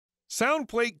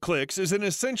Soundplate Clicks is an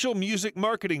essential music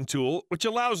marketing tool which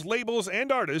allows labels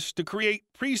and artists to create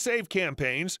pre-save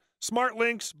campaigns, smart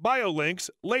links, bio links,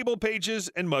 label pages,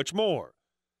 and much more.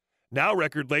 Now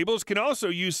record labels can also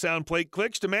use Soundplate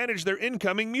Clicks to manage their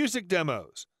incoming music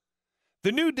demos.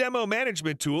 The new demo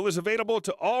management tool is available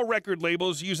to all record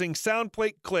labels using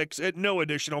Soundplate Clicks at no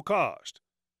additional cost.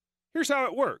 Here's how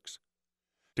it works.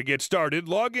 To get started,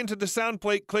 log into the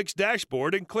Soundplate Clicks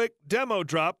dashboard and click Demo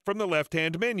Drop from the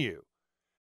left-hand menu.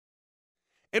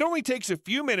 It only takes a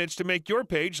few minutes to make your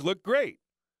page look great.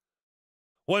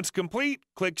 Once complete,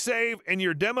 click Save and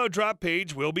your demo drop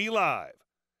page will be live.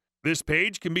 This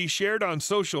page can be shared on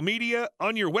social media,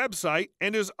 on your website,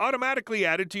 and is automatically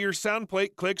added to your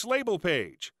Soundplate Clicks label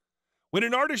page. When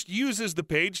an artist uses the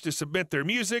page to submit their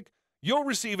music, you'll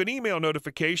receive an email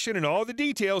notification and all the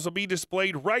details will be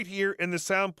displayed right here in the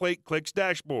Soundplate Clicks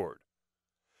dashboard.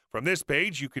 From this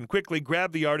page, you can quickly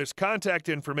grab the artist's contact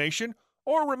information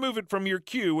or remove it from your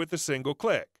queue with a single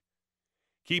click.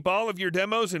 Keep all of your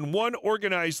demos in one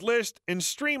organized list and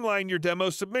streamline your demo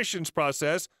submissions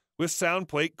process with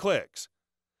Soundplate Clicks.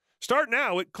 Start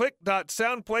now at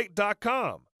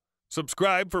click.soundplate.com.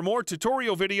 Subscribe for more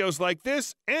tutorial videos like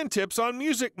this and tips on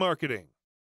music marketing.